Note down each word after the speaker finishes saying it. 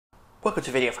Welcome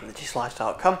to a video from the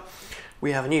discus.com.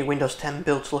 We have a new Windows 10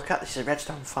 build to look at. This is a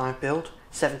Redstone 5 build,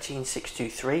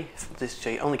 17623. So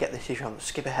you only get this if you're on the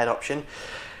skip ahead option.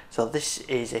 So this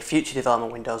is a future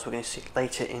development Windows we're going to see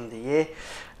later in the year.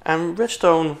 And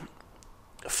Redstone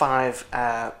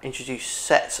 5 introduced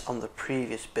sets on the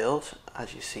previous build.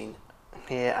 As you've seen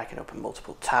here, I can open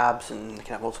multiple tabs and you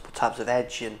can have multiple tabs of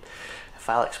Edge and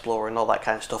File Explorer and all that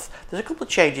kind of stuff. There's a couple of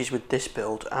changes with this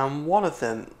build, and one of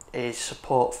them is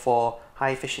support for high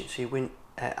efficiency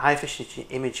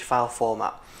image file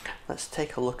format. Let's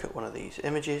take a look at one of these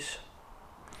images.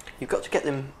 You've got to get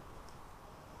them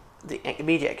the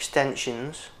immediate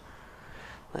extensions.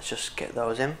 Let's just get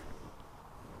those in.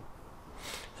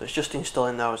 So it's just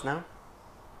installing those now.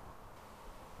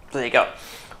 So there you go.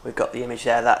 We've got the image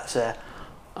there. That's a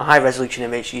high resolution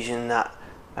image using that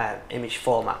image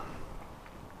format.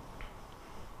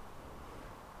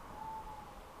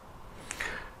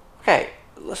 Okay,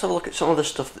 let's have a look at some other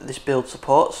stuff that this build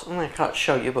supports. I can't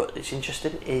show you, but it's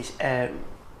interesting. It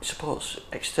supports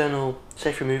external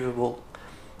safe removable.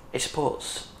 It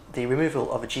supports the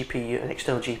removal of a GPU, an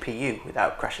external GPU,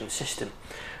 without crashing the system.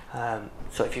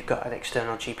 So if you've got an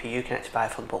external GPU connected by a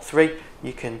Thunderbolt 3,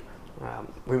 you can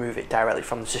remove it directly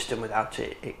from the system without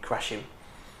it crashing.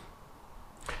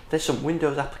 There's some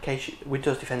Windows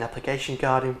Defender Application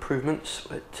Guard improvements,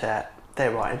 but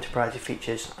they're our enterprise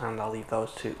features, and I'll leave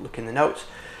those to look in the notes.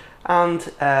 And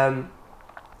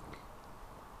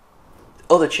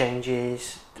other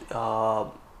changes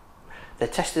are they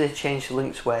tested a change to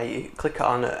links where you click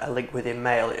on a link within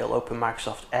Mail, it'll open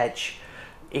Microsoft Edge,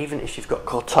 even if you've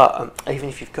got even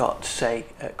if you've got say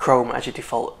Chrome as your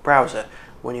default browser.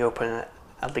 When you open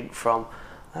a link from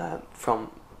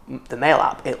the Mail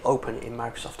app, it'll open it in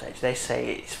Microsoft Edge. They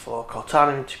say it's for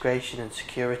Cortana integration and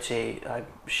security. I'm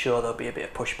sure there'll be a bit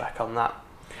of pushback on that.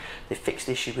 They fixed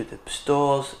the issue with the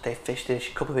stores. They fixed a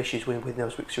couple of issues with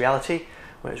Windows Mixed Reality,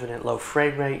 where it's running at low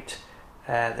frame rate.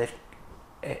 They've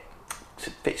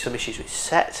fixed some issues with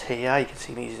sets. Here you can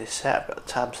see me using this set. I've got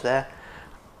the tabs there.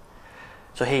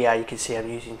 So here you can see I'm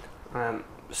using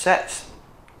sets,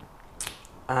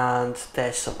 and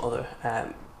there's some other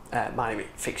minor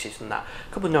fixes and that.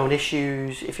 A couple of known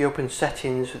issues. If you open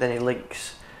settings with any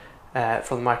links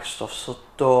from the Microsoft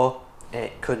Store,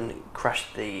 it couldn't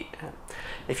crash the.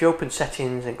 If you open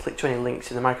settings and click to any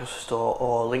links in the Microsoft Store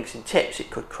or links in tips,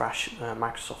 it could crash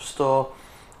Microsoft Store.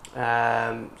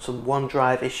 Some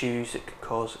OneDrive issues that could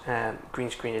cause green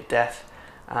screen of death,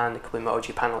 and a couple of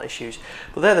emoji panel issues.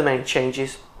 But they're the main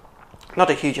changes. Not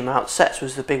a huge amount. Sets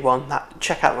was the big one.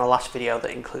 Check out my last video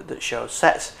that shows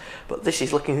sets. But this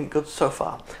is looking good so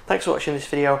far. Thanks for watching this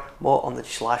video. More on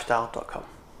thedislifestyle.com.